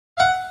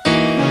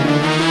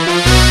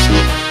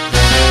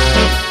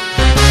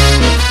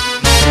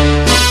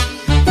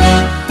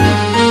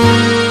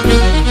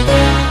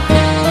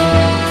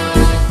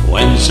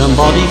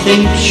somebody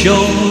thinks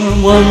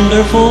you're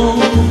wonderful,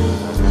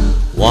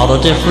 what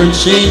a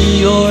difference in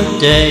your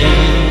day.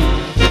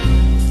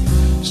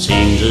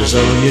 Seems as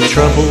though your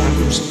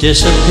troubles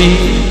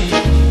disappear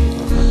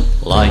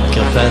like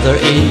a feather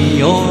in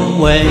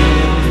your way.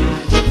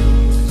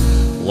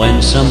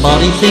 When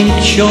somebody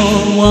thinks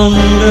you're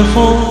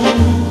wonderful,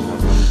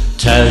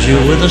 tells you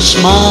with a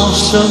smile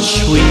so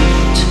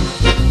sweet,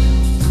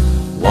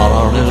 what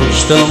are little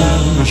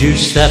stones you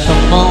step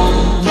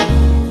upon,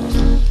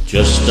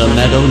 just a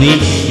meadow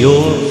neath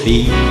your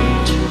feet.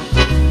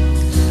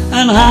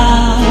 And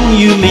how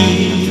you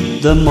meet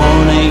the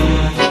morning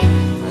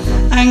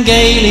and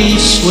gaily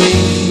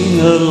swing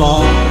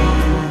along.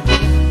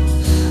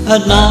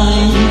 At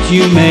night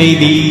you may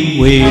be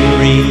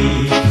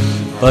weary,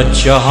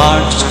 but your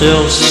heart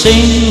still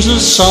sings a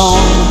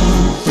song.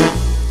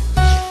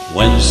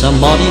 When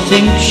somebody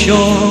thinks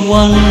you're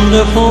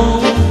wonderful,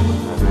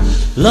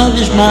 love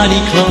is mighty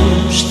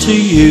close to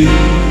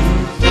you.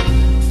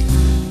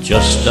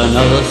 Just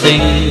another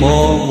thing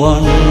more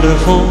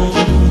wonderful,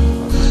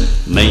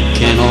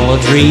 making all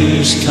our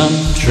dreams come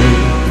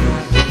true.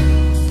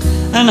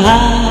 And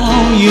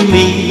how you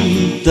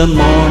meet the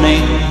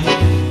morning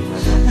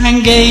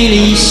and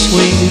gaily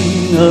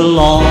swing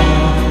along.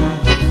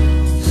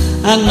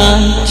 At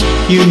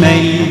night you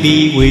may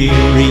be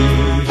weary,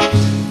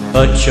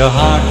 but your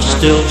heart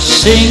still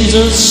sings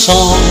a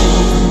song.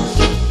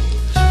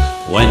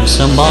 When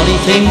somebody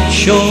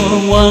thinks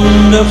you're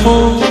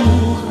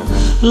wonderful,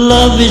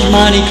 love is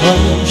mighty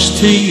close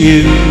to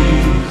you.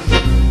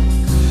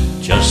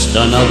 Just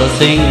another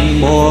thing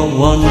more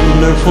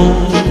wonderful,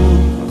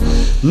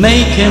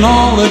 making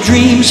all the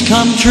dreams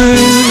come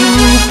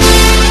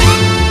true.